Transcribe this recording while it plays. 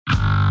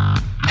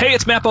Hey,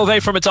 it's Matt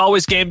Bove from It's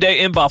Always Game Day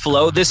in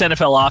Buffalo. This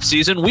NFL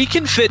offseason, we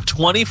can fit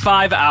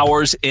 25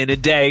 hours in a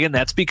day, and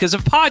that's because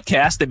of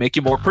podcasts. They make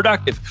you more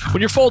productive.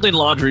 When you're folding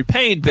laundry,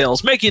 paying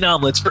bills, making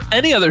omelets, or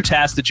any other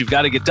task that you've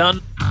got to get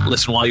done,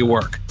 listen while you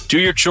work. Do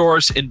your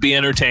chores and be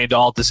entertained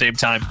all at the same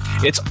time.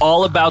 It's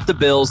all about the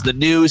Bills, the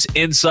news,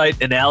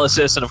 insight,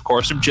 analysis, and of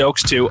course some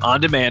jokes too,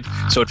 on demand,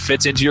 so it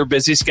fits into your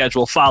busy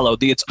schedule. Follow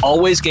the It's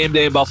Always Game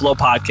Day in Buffalo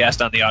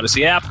podcast on the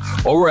Odyssey app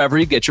or wherever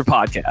you get your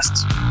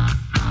podcasts.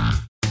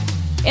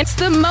 It's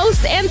the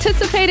most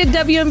anticipated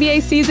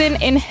WNBA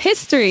season in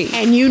history.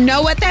 And you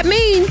know what that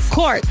means.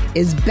 Court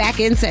is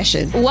back in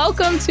session.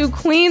 Welcome to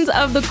Queens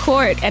of the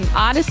Court, an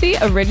Odyssey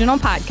original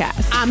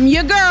podcast. I'm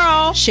your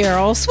girl,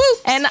 Cheryl Swoop.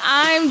 And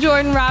I'm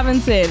Jordan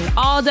Robinson.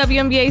 All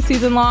WNBA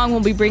season long,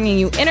 we'll be bringing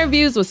you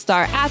interviews with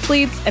star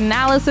athletes,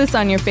 analysis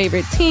on your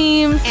favorite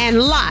teams,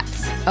 and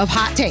lots of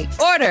hot takes.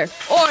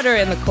 Order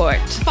in the court.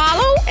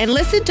 Follow and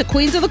listen to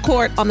Queens of the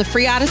Court on the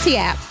free Odyssey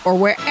app or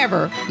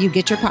wherever you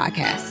get your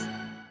podcasts.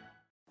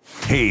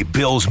 Hey,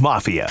 Bills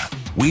Mafia.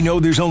 We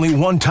know there's only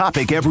one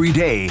topic every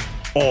day.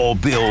 All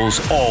Bills,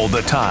 all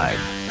the time.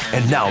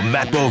 And now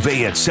Matt Bove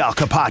and Sal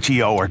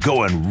Capaccio are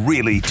going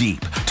really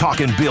deep,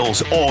 talking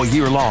Bills all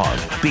year long,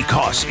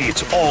 because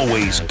it's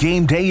always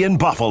game day in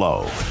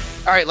Buffalo. All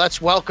right,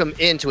 let's welcome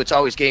into It's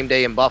Always Game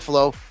Day in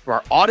Buffalo from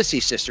our Odyssey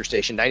sister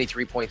station,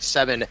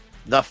 93.7,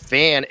 The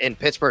Fan in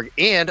Pittsburgh,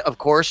 and, of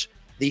course,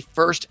 the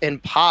First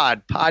and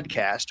Pod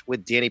podcast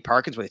with Danny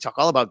Parkins, where they talk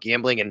all about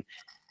gambling and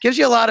gives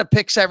you a lot of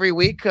picks every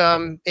week.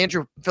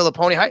 Andrew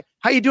Fillipponi,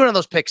 how you doing on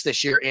those picks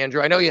this year,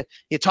 Andrew? I know you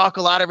talk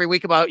a lot every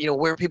week about,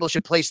 where people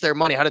should place their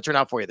money. How did it turn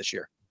out for you this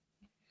year?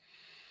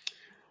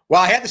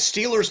 Well, I had the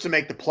Steelers to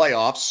make the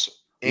playoffs,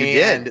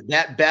 and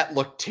that bet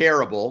looked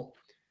terrible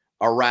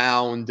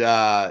around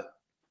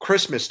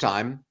Christmas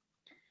time.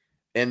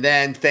 And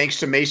then thanks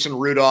to Mason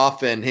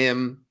Rudolph and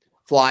him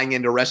flying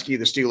in to rescue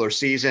the Steelers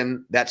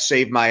season, that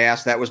saved my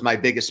ass. That was my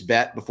biggest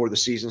bet before the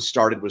season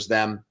started, was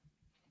them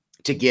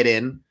to get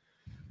in.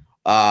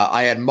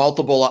 I had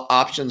multiple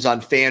options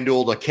on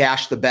FanDuel to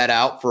cash the bet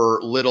out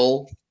for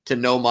little to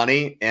no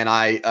money, and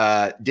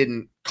I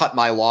didn't cut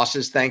my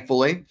losses,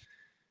 thankfully.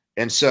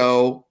 And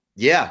so,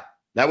 yeah,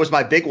 that was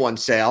my big one,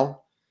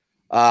 Sal.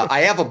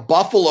 I have a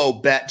Buffalo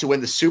bet to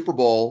win the Super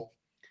Bowl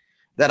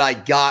that I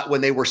got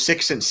when they were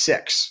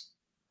 6-6.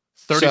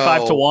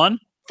 35 to 1?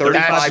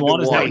 35 to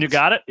 1, is that when you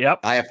got it? Yep.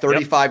 I have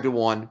 35 to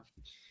 1.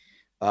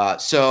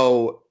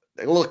 So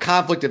a little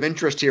conflict of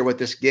interest here with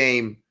this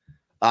game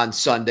on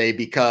Sunday,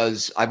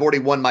 because I've already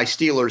won my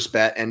Steelers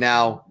bet, and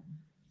now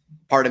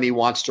part of me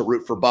wants to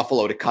root for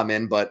Buffalo to come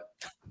in, but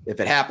if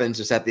it happens,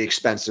 it's at the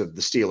expense of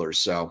the Steelers.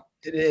 So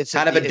it's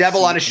kind of a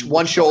devil on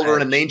one shoulder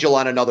and an angel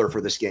on another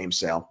for this game,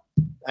 Sal.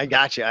 I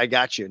got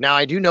you. Now,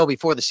 I do know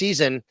before the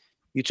season,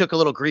 you took a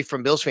little grief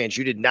from Bills fans.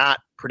 You did not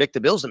predict the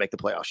Bills to make the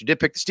playoffs. You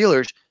did pick the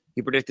Steelers.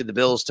 You predicted the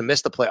Bills to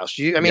miss the playoffs.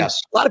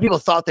 Yes. A lot of people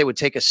thought they would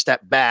take a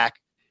step back.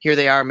 Here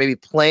they are, maybe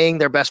playing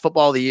their best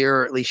football of the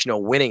year, or at least,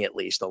 winning at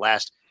least the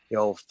last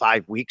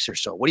 5 weeks or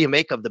so. What do you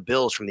make of the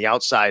Bills from the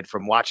outside,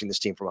 from watching this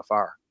team from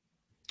afar?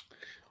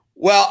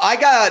 Well, I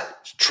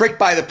got tricked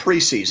by the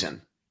preseason,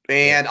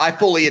 and I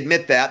fully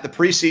admit that. The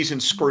preseason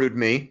screwed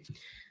me,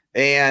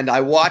 and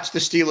I watched the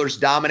Steelers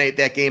dominate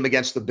that game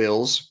against the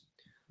Bills.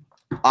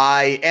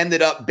 I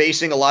ended up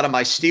basing a lot of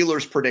my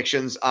Steelers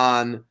predictions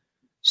on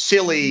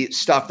silly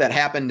stuff that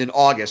happened in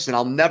August, and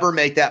I'll never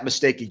make that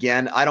mistake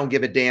again. I don't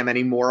give a damn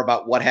anymore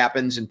about what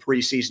happens in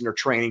preseason or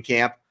training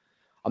camp.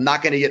 I'm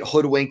not going to get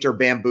hoodwinked or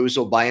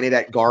bamboozled by any of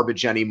that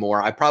garbage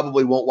anymore. I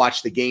probably won't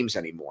watch the games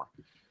anymore.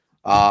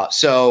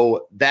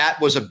 So that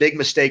was a big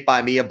mistake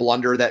by me, a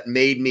blunder that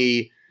made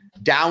me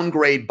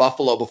downgrade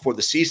Buffalo before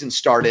the season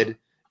started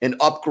and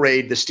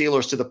upgrade the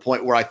Steelers to the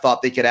point where I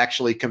thought they could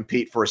actually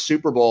compete for a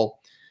Super Bowl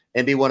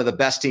and be one of the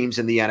best teams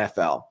in the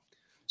NFL.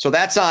 So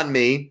that's on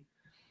me.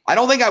 I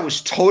don't think I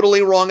was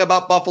totally wrong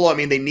about Buffalo. I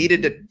mean, they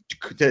needed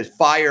to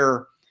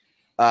fire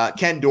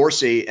Ken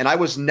Dorsey, and I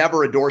was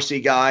never a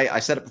Dorsey guy. I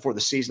said it before the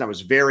season. I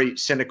was very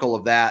cynical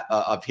of that,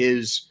 of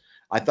his.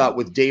 I thought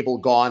with Dable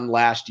gone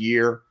last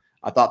year,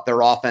 I thought their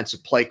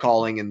offensive play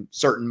calling in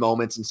certain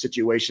moments and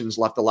situations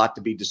left a lot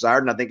to be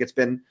desired, and I think it's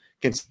been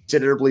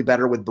considerably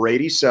better with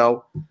Brady.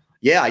 So,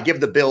 yeah, I give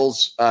the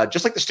Bills,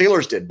 just like the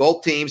Steelers did,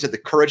 both teams had the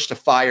courage to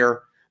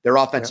fire their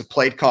offensive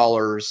play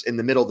callers in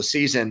the middle of the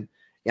season,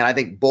 and I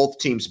think both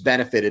teams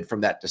benefited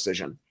from that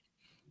decision.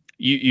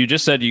 You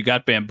just said you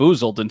got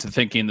bamboozled into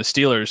thinking the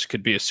Steelers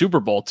could be a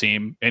Super Bowl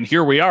team, and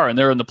here we are, and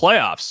they're in the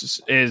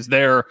playoffs. Is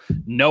there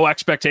no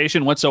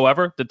expectation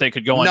whatsoever that they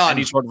could go on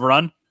any sort of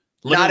run?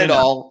 Not at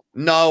all.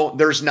 No,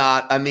 there's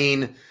not. I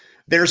mean,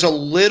 there's a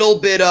little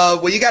bit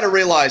of, well, you got to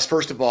realize,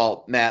 first of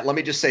all, Matt, let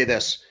me just say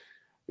this.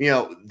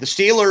 The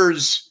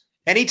Steelers,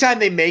 anytime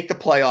they make the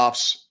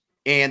playoffs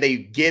and they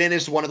get in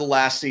as one of the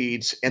last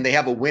seeds and they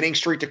have a winning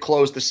streak to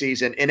close the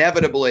season,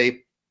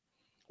 inevitably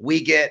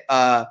we get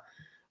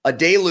a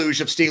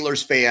deluge of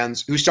Steelers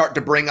fans who start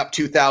to bring up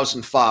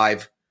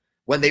 2005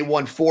 when they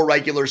won 4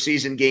 regular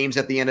season games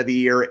at the end of the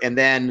year and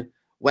then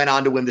went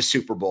on to win the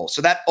Super Bowl.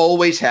 So that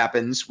always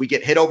happens. We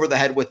get hit over the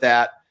head with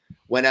that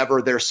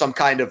whenever there's some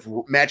kind of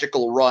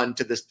magical run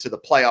to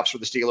the playoffs for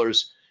the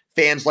Steelers.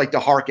 Fans like to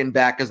hearken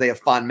back because they have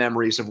fond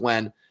memories of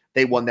when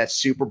they won that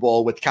Super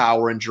Bowl with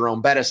Cowher and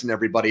Jerome Bettis and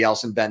everybody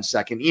else in Ben's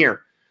second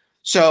year.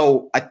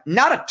 So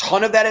not a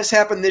ton of that has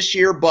happened this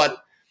year,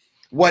 but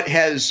what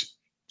has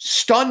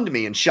stunned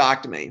me and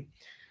shocked me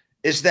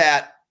is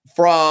that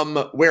from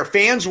where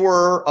fans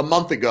were a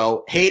month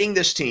ago, hating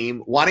this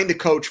team, wanting the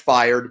coach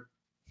fired,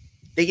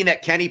 thinking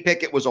that Kenny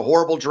Pickett was a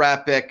horrible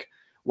draft pick,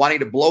 wanting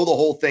to blow the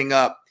whole thing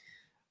up,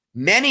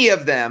 many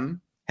of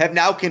them have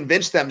now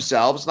convinced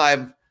themselves, and I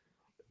have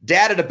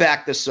data to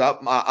back this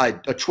up,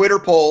 a Twitter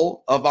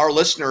poll of our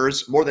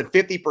listeners, more than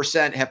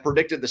 50% have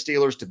predicted the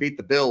Steelers to beat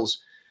the Bills.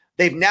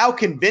 They've now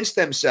convinced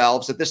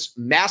themselves that this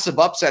massive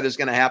upset is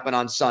going to happen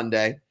on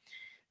Sunday,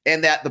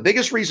 and that the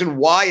biggest reason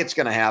why it's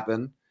going to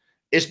happen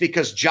is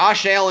because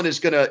Josh Allen is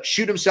going to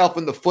shoot himself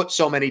in the foot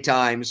so many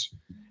times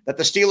that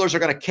the Steelers are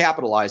going to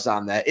capitalize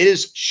on that. It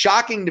is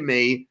shocking to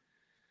me.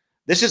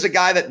 This is a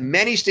guy that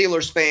many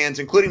Steelers fans,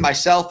 including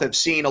myself, have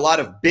seen a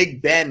lot of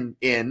Big Ben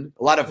in,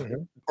 a lot of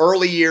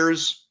early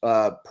years,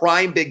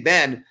 prime Big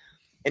Ben.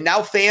 And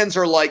now fans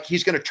are like,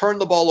 he's going to turn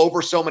the ball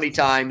over so many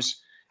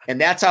times, and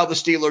that's how the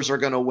Steelers are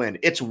going to win.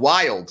 It's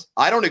wild.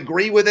 I don't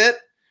agree with it.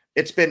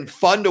 It's been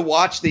fun to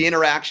watch the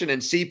interaction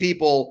and see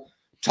people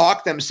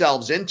talk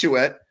themselves into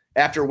it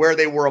after where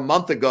they were a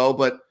month ago.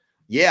 But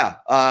yeah,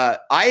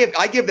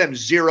 I give them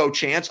zero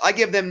chance. I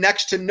give them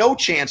next to no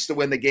chance to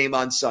win the game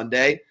on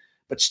Sunday.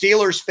 But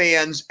Steelers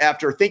fans,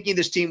 after thinking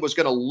this team was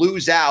going to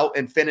lose out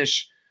and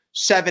finish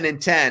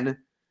 7-10,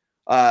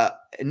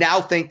 now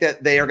think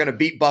that they are going to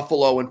beat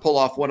Buffalo and pull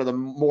off one of the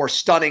more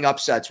stunning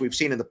upsets we've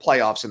seen in the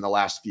playoffs in the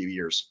last few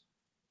years.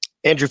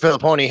 Andrew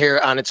Fillipponi here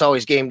on It's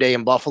Always Game Day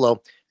in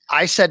Buffalo.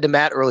 I said to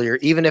Matt earlier,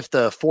 even if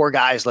the four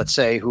guys, let's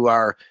say, who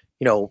are,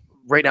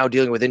 right now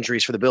dealing with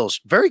injuries for the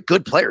Bills, very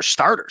good players,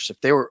 starters, if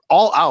they were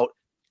all out,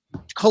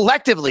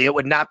 collectively, it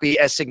would not be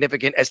as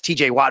significant as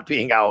TJ Watt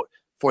being out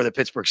for the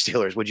Pittsburgh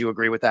Steelers. Would you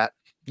agree with that?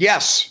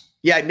 Yes.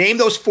 Yeah. Name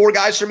those four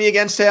guys for me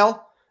again,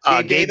 Sal.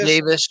 Gabe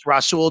Davis,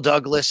 Rasul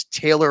Douglas,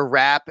 Taylor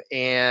Rapp,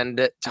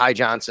 and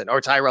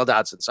Tyrell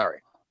Dodson. Sorry.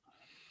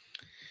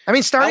 I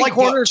mean, starting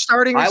corners,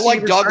 starting receivers, I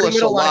like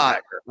Douglas a lot.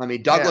 Linebacker. I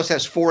mean, Douglas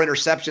has 4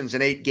 interceptions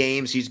in 8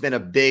 games. He's been a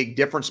big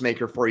difference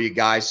maker for you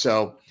guys.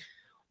 So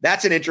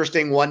that's an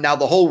interesting one. Now,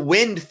 the whole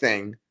wind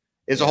thing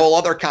is a whole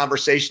other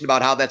conversation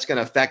about how that's going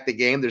to affect the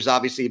game. There's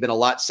obviously been a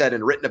lot said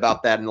and written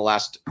about that in the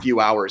last few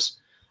hours.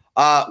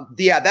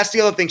 That's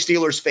the other thing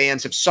Steelers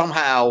fans have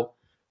somehow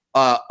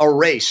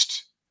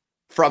erased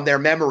from their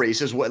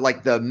memories is what,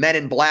 like the Men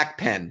in Black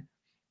pen.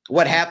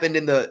 What happened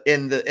in the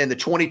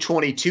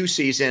 2022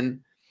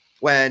 season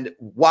when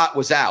Watt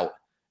was out?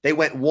 They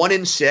went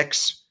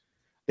 1-6.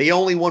 They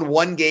only won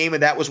one game,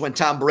 and that was when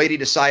Tom Brady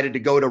decided to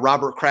go to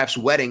Robert Kraft's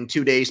wedding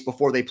 2 days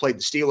before they played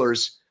the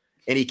Steelers,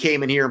 and he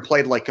came in here and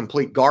played like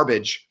complete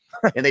garbage,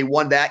 and they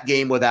won that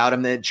game without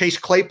him. Then Chase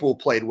Claypool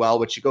played well,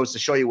 which goes to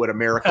show you what a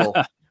miracle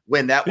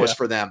win that was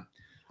for them.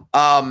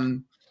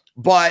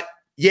 But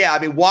yeah, I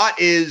mean,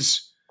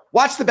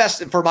 Watt's the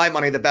best, for my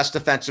money, the best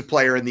defensive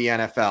player in the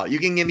NFL. You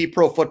can give me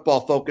Pro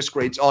Football Focus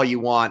grades all you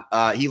want.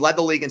 He led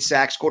the league in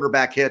sacks,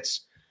 quarterback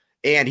hits,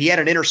 and he had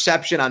an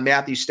interception on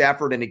Matthew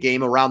Stafford in a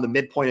game around the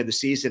midpoint of the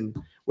season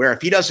where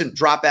if he doesn't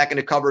drop back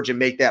into coverage and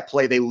make that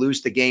play, they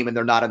lose the game and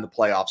they're not in the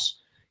playoffs.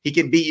 He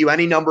can beat you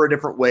any number of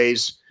different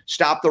ways,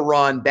 stop the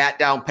run, bat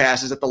down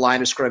passes at the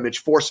line of scrimmage,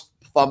 force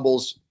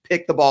fumbles,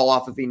 pick the ball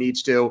off if he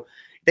needs to.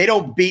 They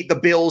don't beat the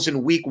Bills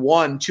in week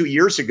 1 2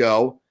 years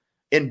ago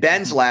in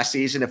Ben's last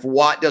season if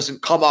Watt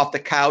doesn't come off the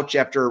couch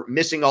after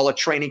missing all of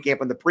training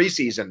camp in the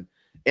preseason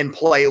and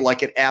play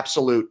like an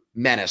absolute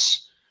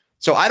menace.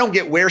 So I don't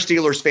get where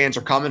Steelers fans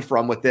are coming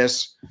from with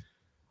this.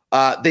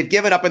 They've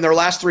given up in their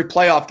last 3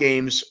 playoff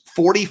games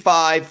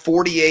 45,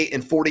 48,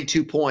 and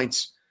 42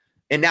 points.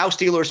 And now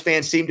Steelers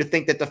fans seem to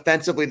think that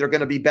defensively they're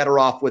going to be better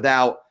off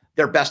without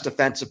their best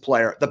defensive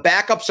player. The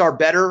backups are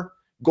better,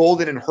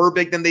 Golden and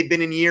Herbig, than they've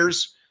been in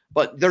years,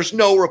 but there's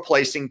no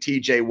replacing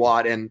TJ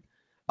Watt. And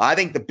I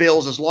think the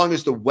Bills, as long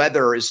as the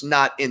weather is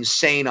not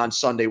insane on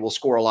Sunday, will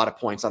score a lot of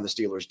points on the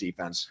Steelers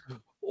defense.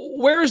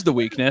 Where is the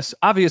weakness?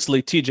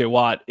 Obviously, TJ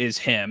Watt is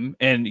him.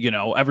 And,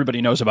 everybody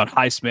knows about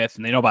Highsmith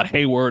and they know about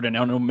Hayward, and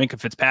I know Minkah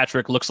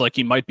Fitzpatrick looks like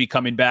he might be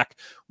coming back.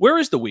 Where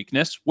is the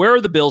weakness? Where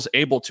are the Bills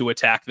able to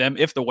attack them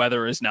if the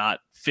weather is not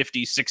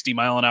 50, 60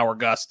 mile an hour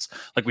gusts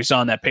like we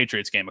saw in that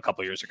Patriots game a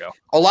couple years ago?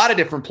 A lot of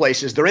different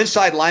places. Their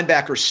inside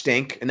linebackers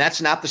stink, and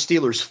that's not the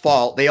Steelers'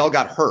 fault. They all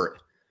got hurt.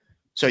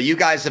 So you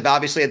guys have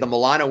obviously had the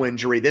Milano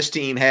injury. This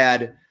team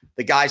had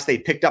the guys they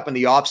picked up in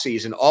the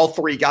offseason. All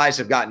 3 guys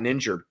have gotten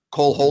injured.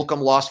 Cole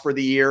Holcomb lost for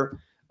the year.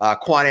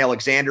 Quan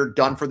Alexander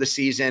done for the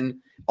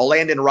season.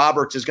 Landon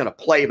Roberts is going to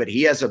play, but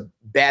he has a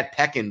bad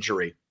pec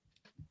injury.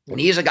 And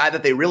he is a guy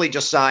that they really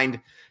just signed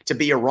to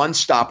be a run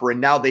stopper,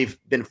 and now they've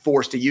been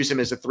forced to use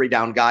him as a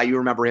 3-down guy. You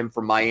remember him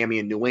from Miami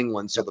and New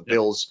England, so the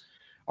Bills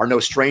are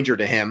no stranger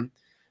to him.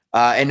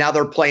 And now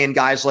they're playing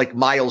guys like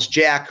Miles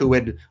Jack, who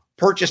had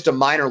purchased a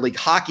minor league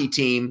hockey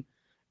team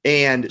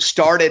and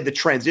started the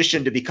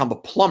transition to become a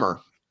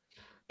plumber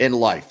in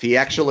life. He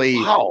actually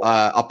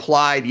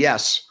applied.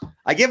 Yes.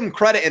 I give him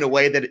credit in a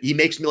way that he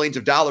makes millions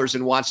of dollars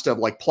and wants to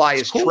like ply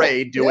his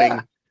trade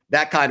doing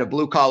that kind of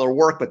blue collar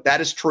work. But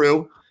that is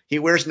true. He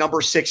wears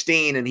number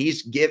 16 and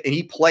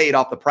he played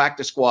off the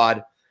practice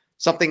squad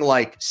something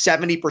like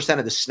 70%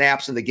 of the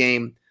snaps in the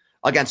game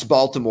against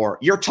Baltimore.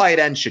 Your tight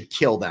end should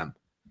kill them.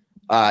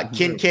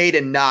 Kincaid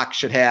and Knox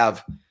should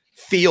have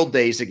field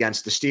days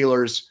against the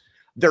Steelers.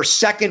 Their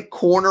second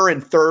corner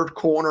and third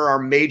corner are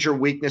major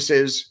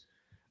weaknesses.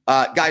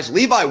 Guys,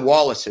 Levi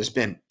Wallace has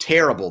been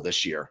terrible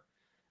this year.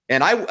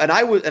 And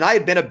I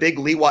had been a big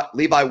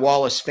Levi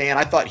Wallace fan.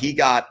 I thought he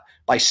got,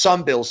 by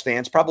some Bills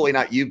fans, probably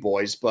not you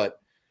boys, but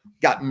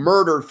got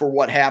murdered for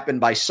what happened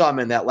by some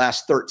in that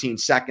last 13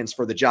 seconds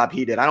for the job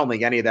he did. I don't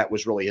think any of that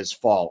was really his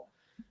fault.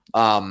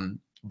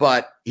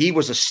 But he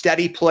was a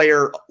steady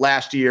player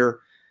last year.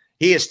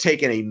 He has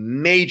taken a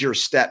major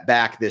step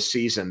back this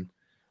season.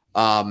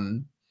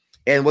 And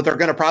what they're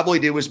going to probably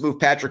do is move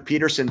Patrick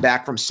Peterson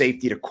back from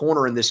safety to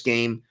corner in this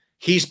game.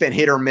 He's been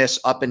hit or miss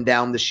up and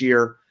down this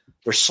year.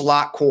 Their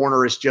slot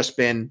corner has just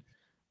been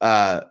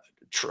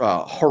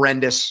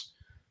horrendous.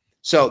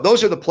 So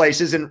those are the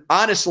places. And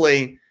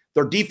honestly,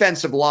 their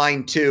defensive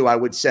line too, I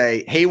would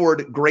say.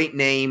 Hayward, great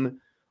name,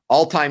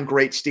 all-time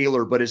great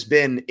Steeler, but has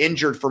been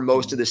injured for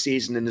most of the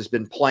season and has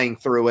been playing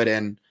through it.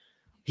 And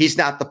he's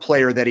not the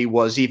player that he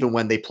was even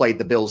when they played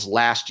the Bills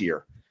last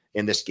year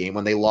in this game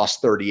when they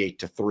lost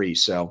 38-3.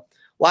 So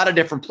a lot of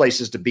different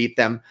places to beat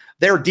them.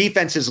 Their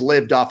defense has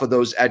lived off of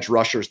those edge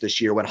rushers this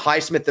year. When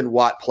Highsmith and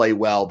Watt play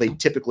well, they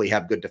typically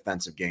have good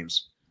defensive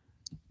games.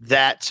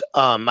 That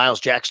Miles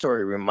Jack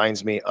story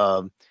reminds me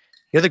of,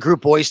 the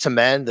group Boys to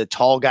Men, the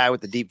tall guy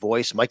with the deep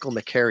voice, Michael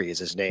McCary is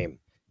his name.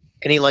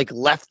 And he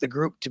left the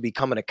group to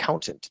become an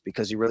accountant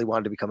because he really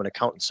wanted to become an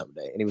accountant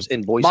someday. And he was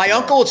in Boys. My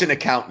uncle is an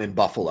accountant in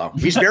Buffalo.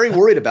 He's very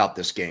worried about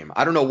this game.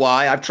 I don't know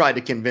why. I've tried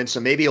to convince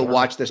him. Maybe he'll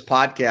watch this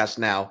podcast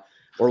now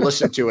or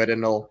listen to it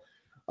and he'll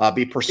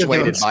be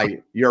persuaded by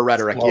your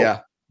rhetoric. Well,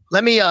 yeah.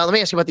 Let me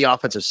ask you about the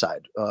offensive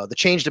side. The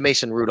change to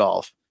Mason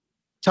Rudolph.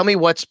 Tell me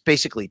what's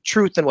basically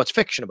truth and what's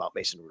fiction about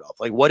Mason Rudolph.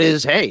 What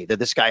is, hey, that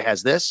this guy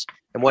has this,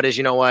 and what is,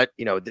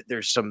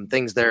 there's some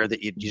things there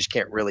that you just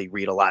can't really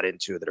read a lot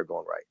into that are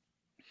going right.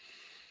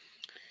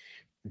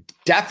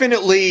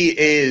 Definitely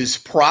is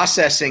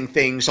processing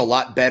things a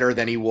lot better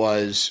than he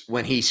was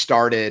when he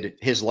started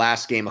his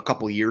last game a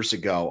couple of years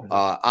ago.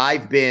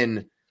 I've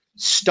been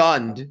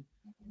stunned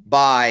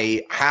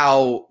by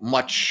how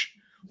much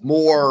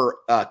more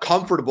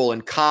comfortable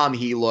and calm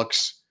he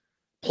looks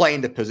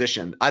playing the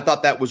position. I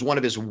thought that was one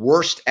of his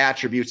worst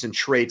attributes and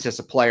traits as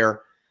a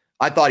player.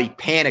 I thought he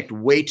panicked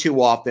way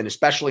too often,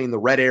 especially in the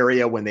red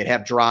area when they'd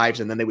have drives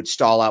and then they would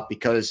stall out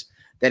because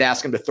they'd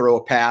ask him to throw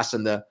a pass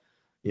in the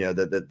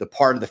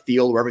part of the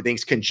field where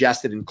everything's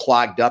congested and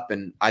clogged up.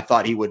 And I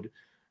thought he would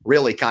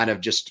really kind of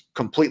just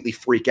completely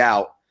freak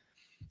out.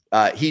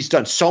 He's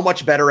done so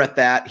much better at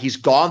that. He's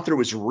gone through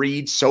his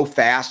reads so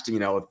fast.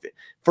 If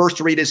first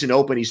read isn't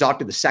open, he's off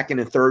to the second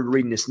and third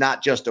read. And it's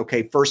not just,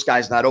 okay, first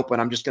guy's not open,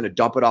 I'm just going to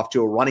dump it off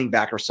to a running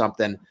back or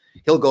something.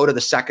 He'll go to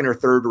the second or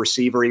third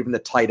receiver, even the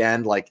tight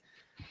end.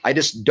 I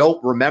just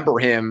don't remember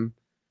him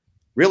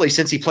really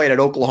since he played at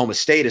Oklahoma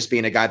State as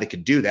being a guy that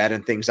could do that.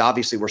 And things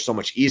obviously were so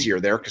much easier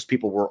there because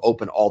people were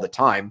open all the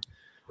time.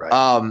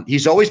 Right.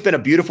 He's always been a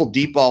beautiful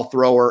deep ball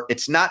thrower.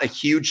 It's not a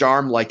huge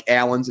arm like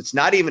Allen's. It's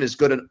not even as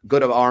good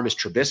of arm as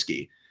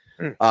Trubisky,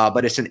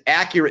 but it's an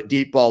accurate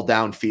deep ball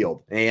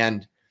downfield.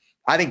 And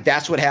I think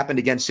that's what happened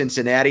against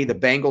Cincinnati. The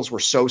Bengals were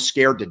so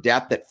scared to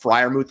death that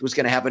Freiermuth was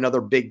going to have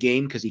another big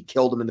game because he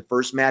killed him in the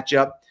first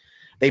matchup.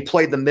 They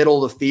played the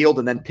middle of the field,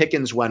 and then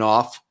Pickens went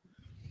off.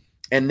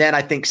 And then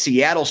I think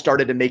Seattle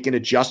started to make an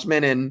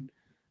adjustment, and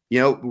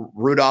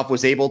Rudolph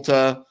was able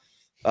to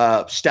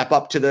step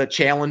up to the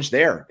challenge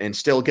there and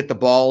still get the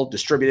ball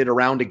distributed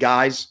around to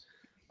guys.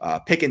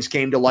 Pickens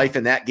came to life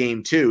in that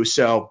game too.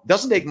 So it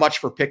doesn't take much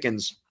for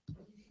Pickens.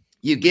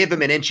 You give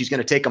him an inch, he's going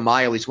to take a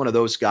mile. He's one of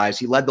those guys.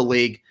 He led the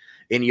league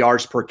in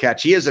yards per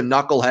catch. He is a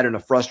knucklehead and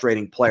a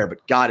frustrating player,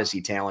 but God, is he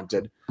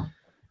talented.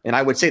 And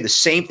I would say the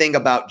same thing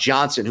about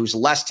Johnson, who's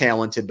less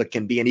talented, but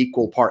can be an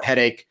equal part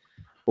headache.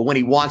 But when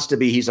he wants to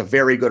be, he's a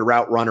very good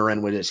route runner.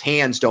 And when his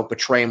hands don't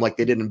betray him like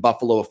they did in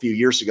Buffalo a few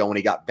years ago when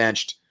he got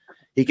benched,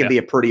 he can be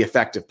a pretty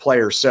effective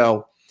player.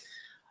 So,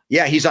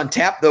 yeah, he's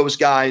untapped those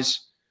guys.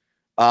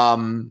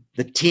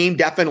 The team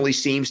definitely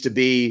seems to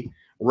be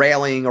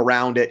rallying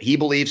around it. He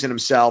believes in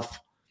himself.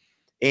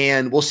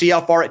 And we'll see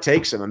how far it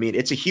takes him. I mean,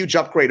 it's a huge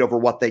upgrade over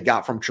what they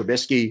got from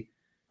Trubisky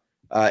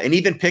and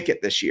even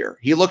Pickett this year.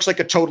 He looks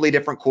like a totally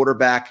different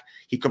quarterback.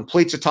 He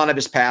completes a ton of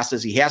his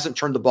passes. He hasn't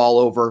turned the ball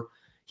over.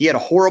 He had a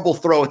horrible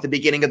throw at the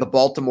beginning of the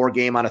Baltimore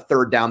game on a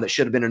third down that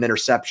should have been an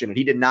interception, and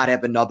he did not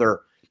have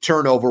another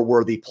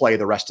turnover-worthy play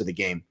the rest of the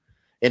game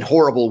in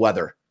horrible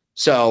weather.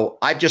 So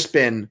I've just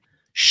been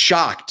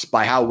shocked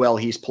by how well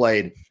he's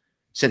played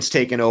since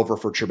taking over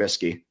for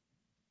Trubisky.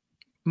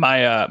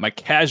 my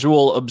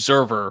casual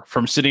observer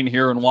from sitting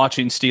here and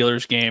watching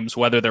Steelers games,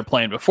 whether they're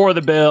playing before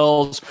the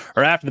Bills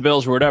or after the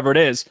Bills or whatever it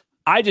is,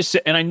 I just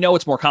sit, and I know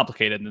it's more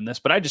complicated than this,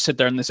 but I just sit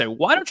there and they say,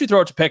 why don't you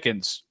throw it to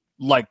Pickens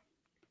like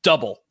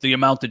double the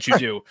amount that you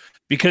do?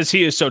 Because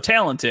he is so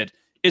talented.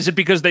 Is it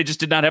because they just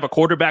did not have a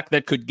quarterback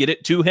that could get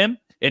it to him,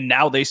 and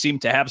now they seem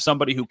to have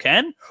somebody who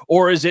can?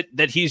 Or is it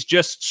that he's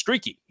just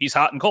streaky? He's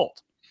hot and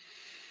cold?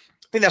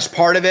 I think that's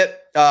part of it.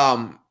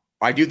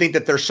 I do think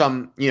that there's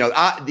some,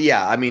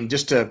 I mean,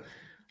 just to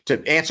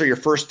answer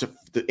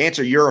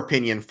your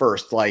opinion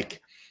first,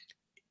 like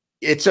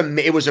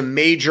it was a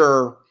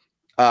major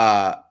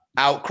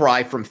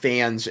outcry from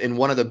fans, and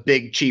one of the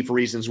big chief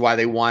reasons why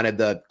they wanted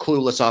the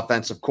clueless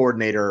offensive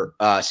coordinator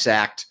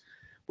sacked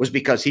was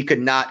because he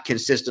could not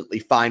consistently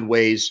find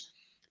ways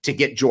to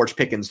get George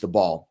Pickens the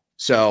ball.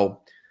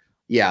 So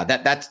yeah,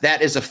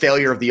 that is a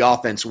failure of the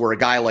offense, where a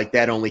guy like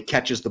that only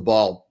catches the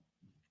ball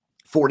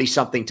 40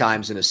 something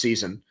times in a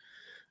season,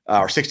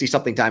 or 60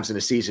 something times in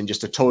a season,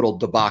 just a total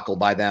debacle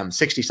by them.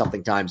 60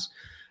 something times,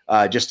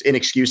 just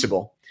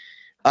inexcusable.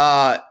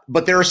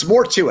 But there's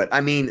more to it. I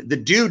mean, the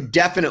dude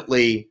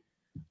definitely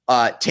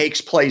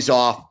takes plays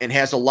off and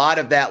has a lot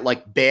of that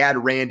like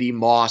bad Randy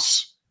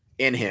Moss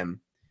in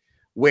him,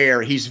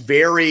 where he's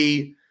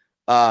very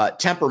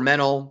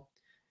temperamental.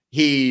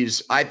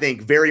 He's, I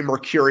think, very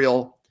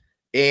mercurial,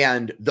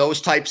 and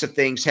those types of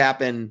things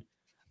happen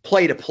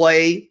play to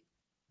play,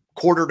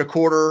 quarter to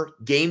quarter,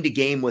 game to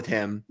game with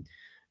him.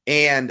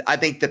 And I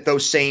think that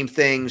those same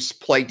things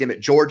plagued him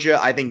at Georgia.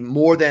 I think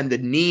more than the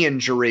knee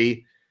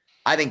injury,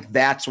 I think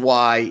that's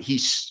why he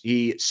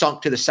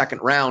sunk to the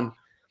second round,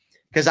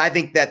 because I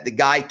think that the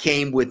guy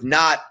came with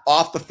not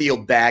off the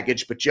field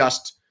baggage, but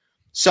just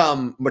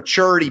some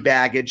maturity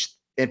baggage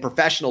and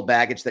professional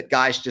baggage that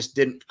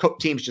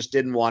teams just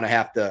didn't want to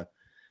have to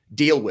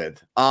deal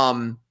with.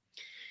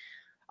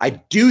 I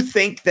do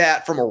think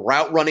that from a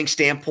route running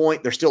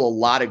standpoint, there's still a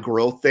lot of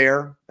growth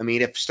there. I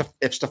mean, if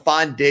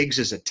Stephon Diggs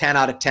is a 10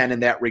 out of 10 in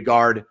that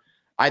regard,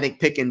 I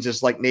think Pickens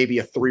is like maybe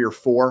a 3 or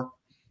 4.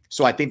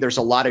 So I think there's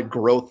a lot of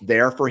growth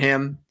there for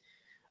him.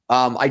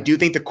 I do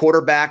think the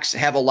quarterbacks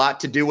have a lot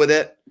to do with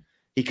it.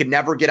 He could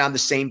never get on the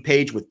same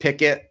page with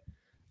Pickett,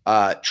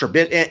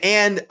 Trubisky,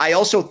 and I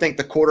also think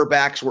the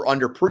quarterbacks were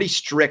under pretty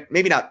strict,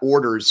 maybe not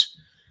orders,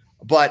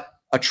 but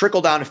a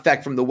trickle-down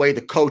effect from the way the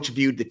coach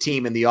viewed the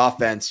team and the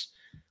offense.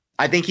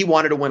 I think he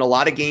wanted to win a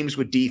lot of games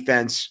with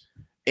defense,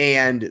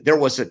 and there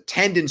was a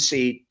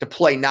tendency to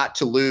play not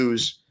to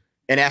lose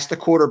and ask the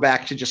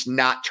quarterback to just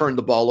not turn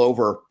the ball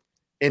over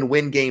and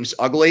win games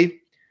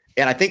ugly.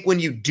 And I think when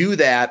you do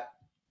that,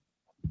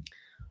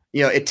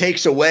 it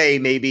takes away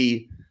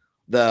maybe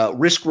the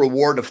risk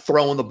reward of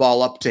throwing the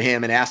ball up to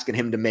him and asking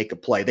him to make a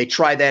play. They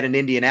tried that in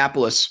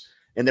Indianapolis,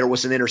 and there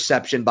was an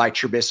interception by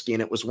Trubisky,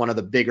 and it was one of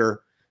the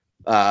bigger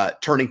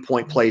turning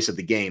point plays of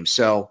the game.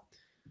 So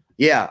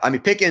yeah, I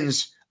mean,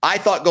 Pickens, I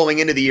thought going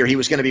into the year he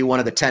was going to be one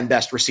of the 10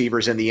 best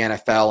receivers in the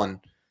NFL, and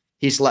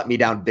he's let me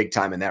down big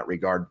time in that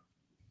regard.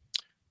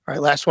 All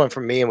right, last one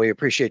from me, and we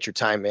appreciate your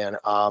time, man.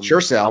 Sure,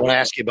 Sal. I want to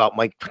ask you about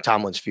Mike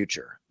Tomlin's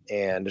future,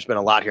 and there's been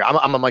a lot here.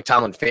 I'm a Mike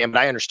Tomlin fan, but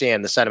I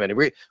understand the sentiment.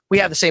 We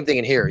have the same thing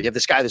in here. You have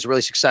this guy that's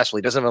really successful.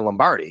 He doesn't have a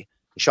Lombardi,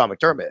 Sean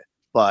McDermott,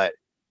 but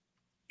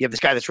you have this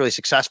guy that's really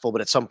successful,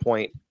 but at some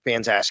point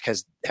fans ask,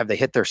 have they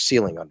hit their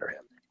ceiling under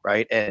him,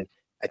 right? And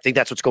I think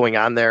that's what's going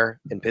on there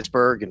in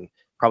Pittsburgh, and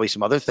probably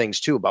some other things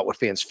too about what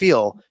fans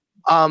feel.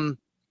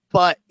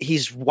 But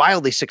he's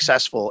wildly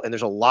successful, and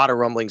there's a lot of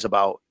rumblings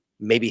about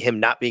maybe him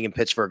not being in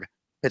Pittsburgh,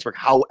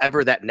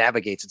 however that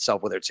navigates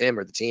itself, whether it's him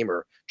or the team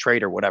or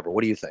trade or whatever.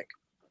 What do you think?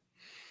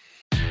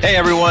 Hey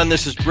everyone,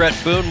 this is Brett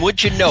Boone.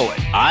 Would you know it?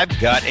 I've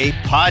got a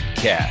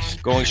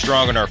podcast going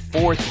strong in our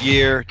 4th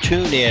year.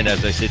 Tune in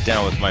as I sit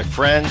down with my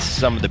friends,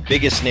 some of the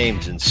biggest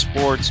names in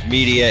sports,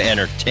 media,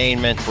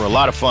 entertainment, for a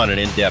lot of fun and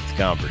in-depth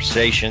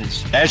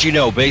conversations. As you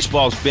know,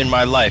 baseball's been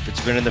my life.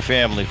 It's been in the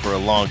family for a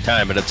long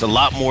time, but it's a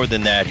lot more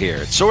than that here.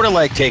 It's sort of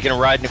like taking a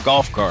ride in a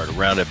golf cart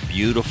around a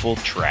beautiful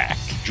track.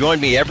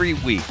 Join me every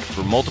week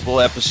for multiple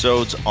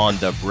episodes on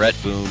the Brett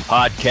Boone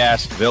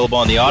Podcast, available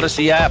on the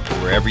Odyssey app or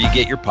wherever you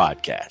get your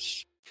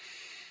podcasts.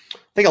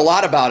 Think a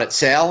lot about it,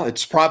 Sal.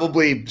 It's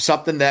probably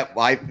something that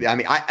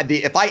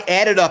if I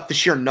added up the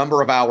sheer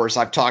number of hours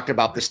I've talked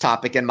about this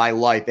topic in my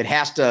life, it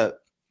has to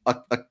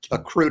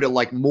accrue to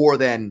like more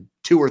than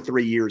 2 or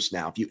 3 years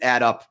now, if you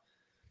add up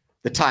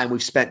the time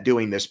we've spent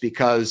doing this,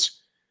 because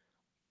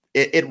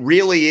it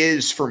really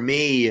is, for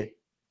me,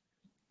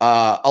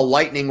 a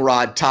lightning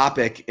rod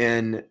topic.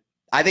 And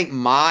I think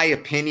my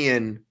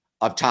opinion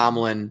of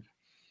Tomlin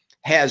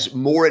has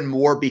more and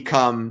more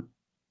become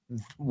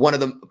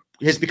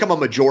has become a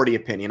majority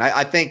opinion.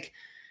 I think,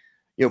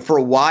 for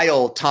a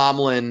while,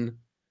 Tomlin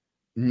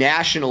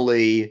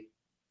nationally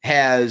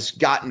has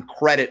gotten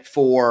credit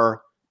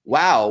for,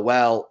 wow,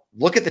 well,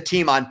 look at the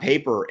team on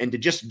paper, and to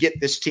just get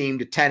this team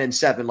to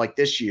 10-7 like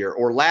this year,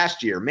 or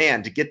last year,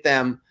 man, to get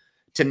them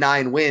to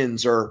 9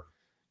 wins, or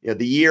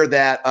the year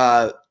that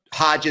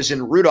Hodges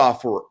and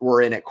Rudolph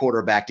were in at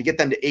quarterback, to get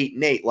them to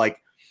 8-8.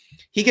 Like,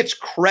 he gets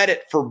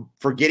credit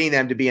for getting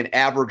them to be an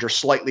average or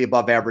slightly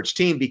above average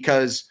team,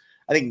 because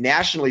I think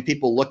nationally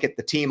people look at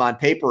the team on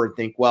paper and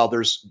think, well,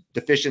 there's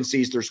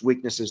deficiencies, there's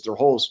weaknesses, there's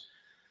holes.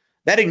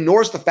 That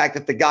ignores the fact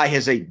that the guy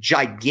has a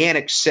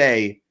gigantic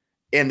say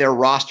in their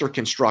roster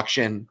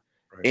construction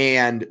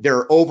and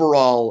their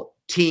overall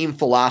team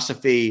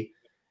philosophy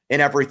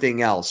and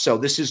everything else. So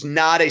this is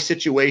not a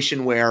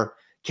situation where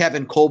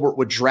Kevin Colbert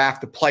would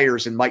draft the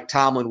players and Mike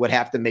Tomlin would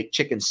have to make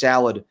chicken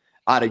salad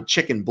out of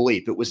chicken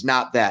bleep. It was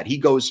not that. He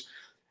goes,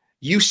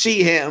 you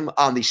see him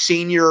on the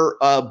Senior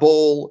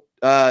Bowl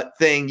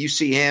thing. You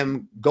see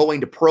him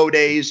going to pro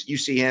days. You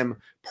see him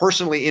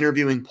personally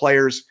interviewing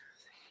players.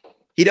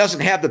 He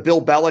doesn't have the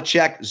Bill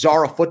Belichick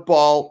Zara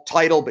football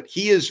title, but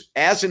he is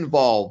as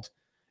involved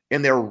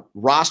in their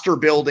roster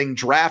building,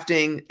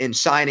 drafting, and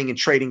signing and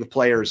trading of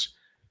players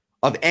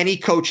of any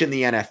coach in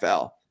the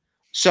NFL.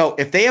 So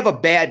if they have a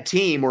bad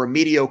team or a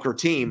mediocre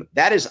team,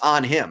 that is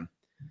on him.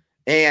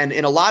 And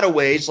in a lot of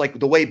ways, like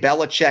the way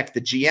Belichick,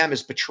 the GM,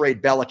 has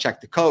betrayed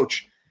Belichick, the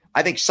coach,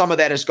 I think some of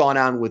that has gone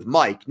on with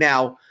Mike.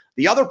 Now,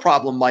 the other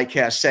problem Mike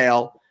has,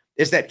 Sale,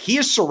 is that he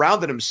has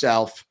surrounded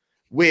himself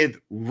with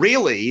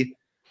really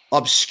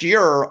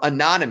obscure,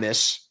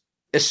 anonymous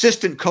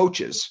assistant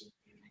coaches.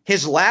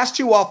 His last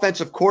two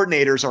offensive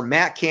coordinators are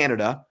Matt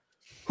Canada,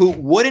 who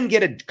wouldn't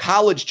get a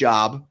college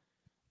job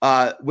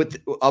at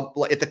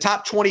the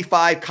top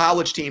 25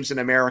 college teams in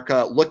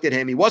America looked at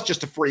him. He was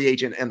just a free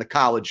agent in the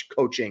college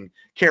coaching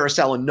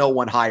carousel, and no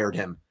one hired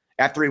him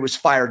after he was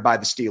fired by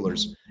the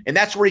Steelers. And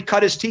that's where he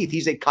cut his teeth.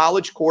 He's a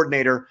college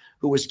coordinator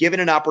who was given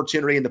an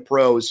opportunity in the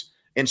pros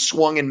and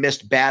swung and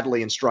missed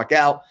badly and struck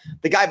out.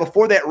 The guy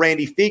before that,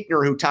 Randy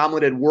Fichtner, who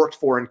Tomlin had worked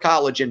for in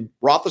college and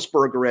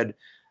Roethlisberger had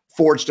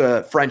forged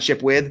a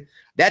friendship with,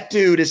 that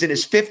dude is in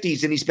his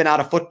 50s and he's been out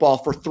of football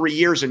for 3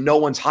 years and no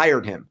one's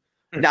hired him.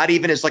 Not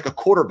even as like a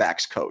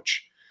quarterback's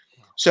coach.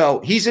 So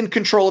he's in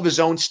control of his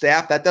own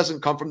staff. That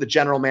doesn't come from the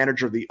general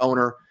manager or the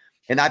owner.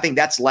 And I think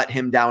that's let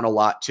him down a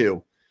lot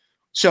too.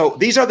 So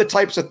these are the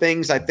types of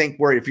things I think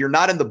where if you're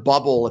not in the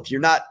bubble, if you're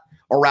not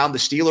around the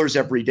Steelers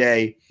every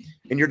day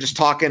and you're just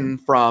talking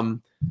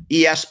from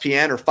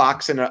ESPN or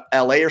Fox in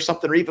LA or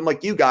something, or even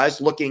like you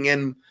guys looking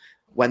in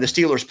when the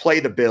Steelers play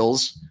the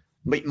Bills,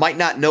 might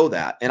not know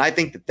that. And I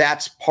think that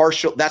that's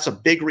partial. That's a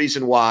big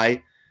reason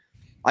why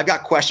I've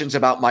got questions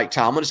about Mike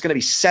Tomlin. It's going to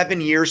be 7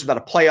 years without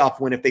a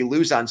playoff win if they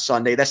lose on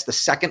Sunday. That's the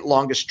second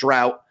longest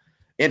drought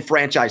in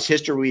franchise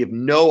history. We have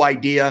no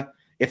idea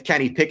if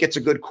Kenny Pickett's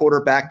a good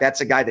quarterback.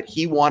 That's a guy that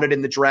he wanted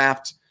in the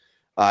draft.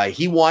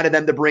 He wanted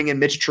them to bring in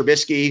Mitch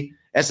Trubisky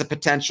as a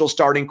potential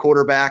starting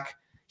quarterback.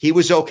 He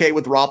was okay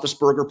with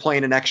Roethlisberger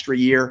playing an extra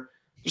year.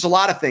 There's a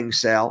lot of things,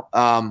 Sal.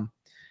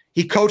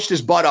 He coached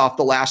his butt off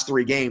the last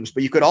 3 games,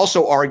 but you could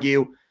also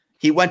argue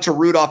he went to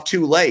Rudolph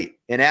too late.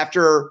 And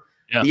after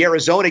the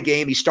Arizona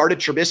game, he started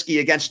Trubisky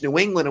against New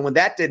England, and when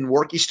that didn't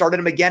work, he started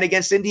him again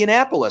against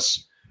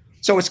Indianapolis.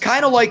 So it's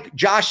kind of like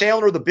Josh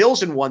Allen or the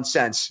Bills in one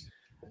sense.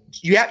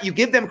 You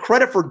give them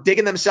credit for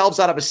digging themselves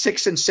out of a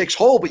 6-6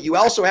 hole, but you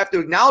also have to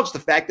acknowledge the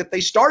fact that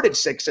they started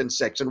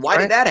 6-6, and why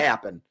did that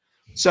happen?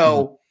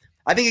 So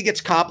I think it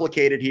gets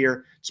complicated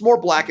here. It's more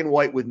black and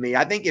white with me.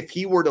 I think if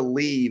he were to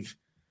leave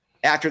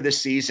after this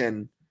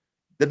season,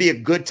 there'd be a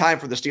good time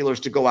for the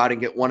Steelers to go out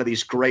and get one of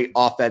these great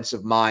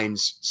offensive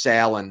minds,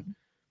 Sal, and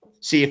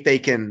see if they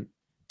can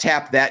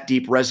tap that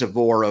deep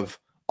reservoir of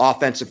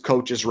offensive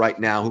coaches right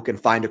now who can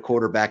find a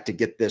quarterback to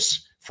get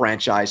this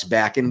franchise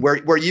back. And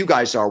where you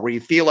guys are, where you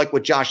feel like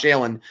with Josh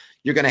Allen,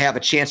 you're going to have a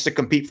chance to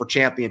compete for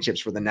championships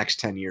for the next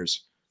 10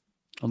 years.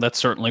 Well, that's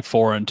certainly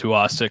foreign to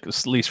us,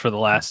 at least for the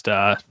last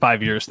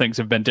 5 years. Things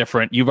have been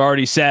different. You've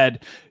already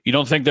said you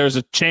don't think there's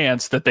a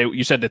chance that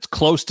you said it's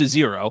close to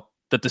zero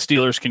that the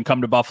Steelers can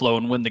come to Buffalo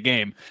and win the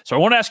game. So I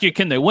won't ask you,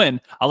 can they win?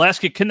 I'll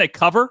ask you, can they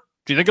cover?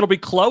 Do you think it'll be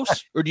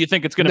close, or do you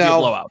think it's going to be a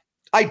blowout?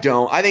 I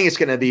don't. I think it's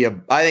going to be a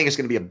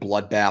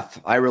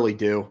bloodbath. I really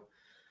do.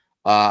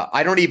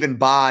 I don't even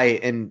buy,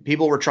 and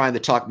people were trying to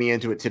talk me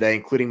into it today,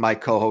 including my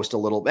co-host a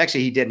little.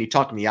 Actually, he didn't. He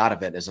talked me out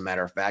of it, as a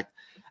matter of fact.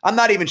 I'm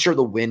not even sure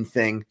the win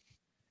thing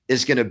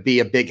is going to be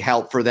a big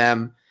help for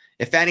them.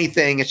 If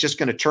anything, it's just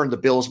going to turn the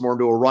Bills more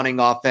into a running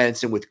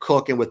offense, and with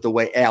Cook and with the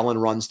way Allen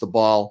runs the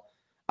ball,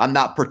 I'm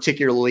not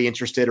particularly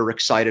interested or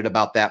excited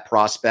about that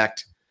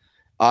prospect.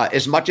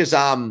 As much as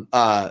I'm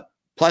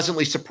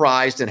pleasantly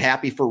surprised and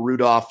happy for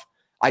Rudolph,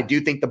 I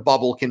do think the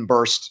bubble can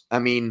burst. I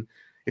mean,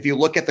 if you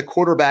look at the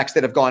quarterbacks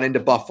that have gone into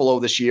Buffalo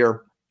this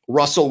year,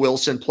 Russell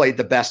Wilson played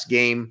the best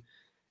game,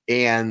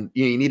 and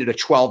you needed a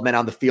 12-man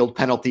on the field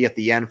penalty at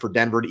the end for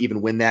Denver to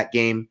even win that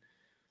game.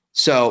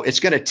 So it's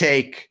going to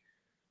take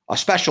a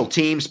special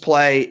teams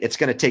play. It's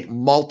going to take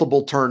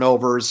multiple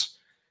turnovers.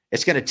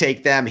 It's going to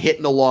take them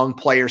hitting a long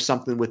play or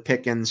something with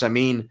Pickens. I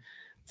mean,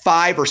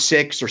 5 or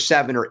 6 or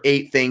 7 or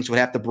 8 things would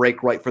have to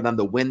break right for them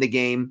to win the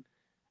game.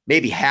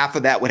 Maybe half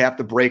of that would have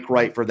to break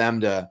right for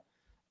them to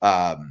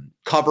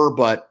cover.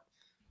 But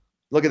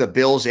look at the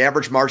Bills'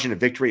 average margin of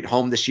victory at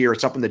home this year.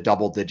 It's up in the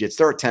double digits.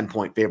 They're a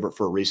 10-point favorite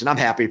for a reason. I'm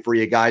happy for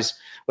you guys.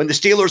 When the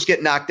Steelers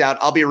get knocked out,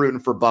 I'll be rooting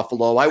for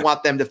Buffalo. I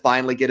want them to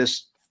finally get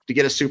us to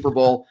get a Super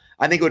Bowl.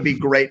 I think it would be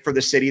great for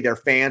the city, their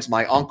fans,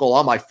 my uncle,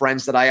 all my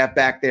friends that I have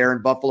back there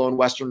in Buffalo and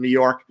Western New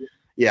York.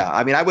 Yeah,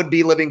 I mean, I would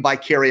be living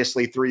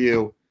vicariously through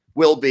you,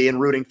 will be, and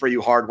rooting for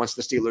you hard once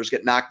the Steelers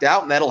get knocked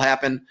out, and that'll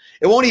happen.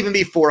 It won't even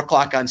be 4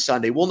 o'clock on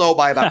Sunday. We'll know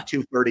by about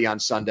 2:30 on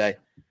Sunday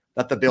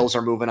that the Bills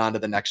are moving on to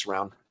the next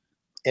round.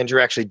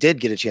 Andrew actually did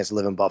get a chance to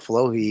live in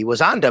Buffalo. He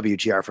was on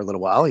WGR for a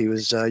little while. He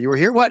was, you were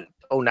here, what,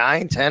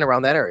 09, 10,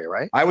 around that area,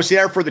 right? I was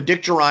there for the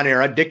Dick Duran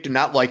era. Dick did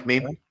not like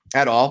me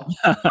at all.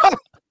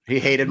 He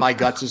hated my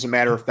guts, as a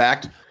matter of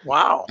fact.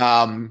 Wow.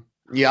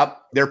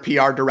 Yep. Their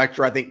PR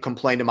director, I think,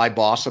 complained to my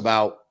boss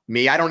about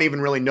me. I don't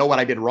even really know what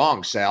I did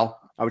wrong, Sal.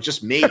 I was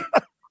just me.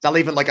 It's not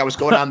even like I was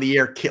going on the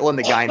air killing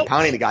the guy and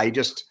pounding the guy. He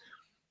just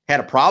had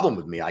a problem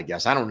with me, I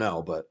guess. I don't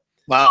know, but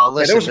well,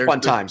 listen, those were fun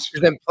times.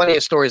 There's been plenty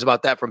of stories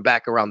about that from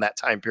back around that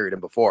time period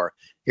and before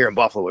here in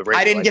Buffalo.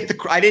 I didn't get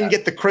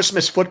the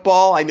Christmas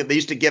football. I knew they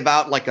used to give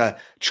out like a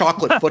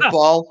chocolate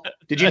football.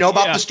 Did you know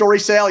about the story,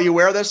 Sal? Are you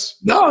aware of this?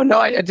 No,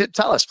 I did.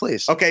 Tell us,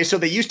 please. Okay, so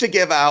they used to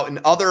give out, and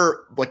other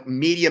like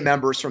media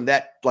members from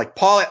that, like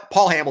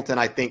Paul Hamilton,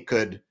 I think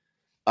could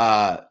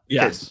or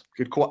Yes.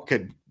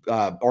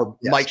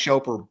 Mike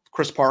Shope or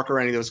Chris Parker,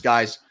 any of those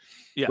guys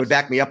would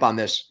back me up on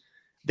this.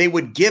 They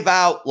would give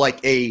out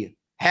like a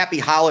Happy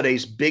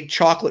Holidays big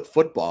chocolate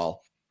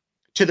football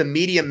to the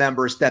media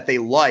members that they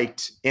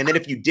liked. And then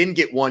if you didn't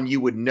get one,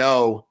 you would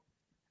know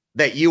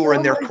that you were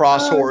in their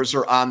crosshairs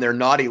or on their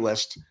naughty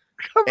list.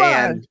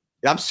 And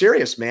I'm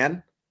serious,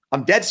 man.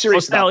 I'm dead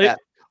serious about that.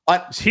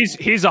 He's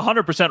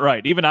 100%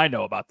 right. Even I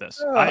know about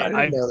this.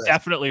 I've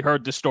definitely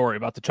heard the story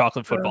about the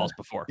chocolate footballs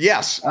before.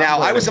 Yes. Now,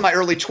 I was in my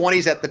early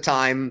 20s at the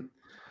time,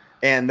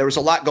 and there was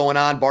a lot going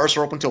on. Bars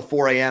were open until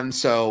 4 a.m.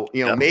 So,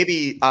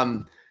 maybe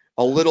I'm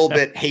a little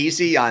bit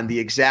hazy on the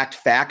exact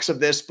facts of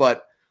this.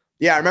 But,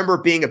 yeah, I remember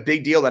it being a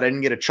big deal that I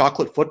didn't get a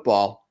chocolate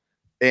football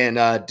in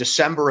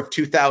December of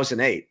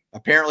 2008.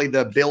 Apparently,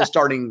 the Bills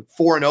starting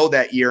 4-0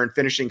 that year and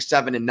finishing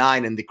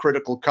 7-9, and the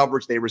critical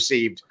coverage they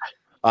received,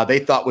 they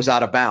thought was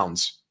out of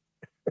bounds.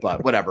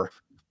 But whatever.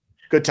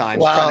 Good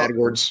times. Wow. Trent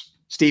Edwards,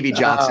 Stevie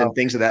Johnson,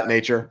 things of that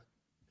nature.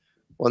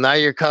 Well, now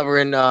you're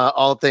covering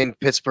all things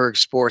Pittsburgh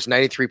sports,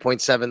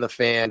 93.7 The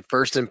Fan,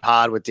 First and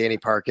Pod with Danny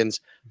Parkins.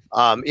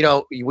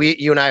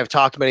 You and I have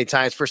talked many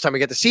times. First time we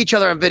get to see each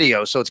other on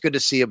video, so it's good to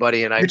see you,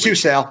 buddy. And you too,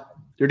 Sal.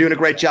 You're doing a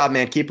great job,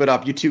 man. Keep it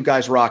up. You two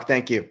guys rock.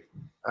 Thank you.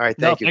 All right,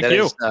 thank you. That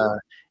is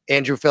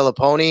Andrew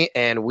Fillipponi,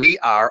 and we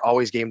are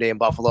Always Game Day in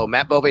Buffalo.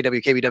 Matt Bove,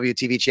 WKBW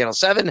TV Channel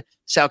 7,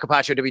 Sal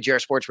Capaccio, WGR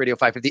Sports Radio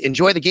 550.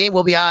 Enjoy the game.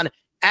 We'll be on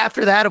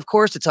after that, of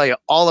course, to tell you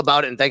all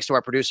about it. And thanks to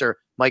our producer,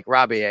 Mike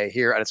Rabier,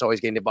 here on It's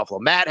Always Game Day in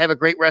Buffalo. Matt, have a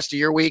great rest of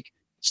your week.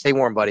 Stay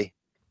warm, buddy.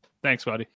 Thanks, buddy.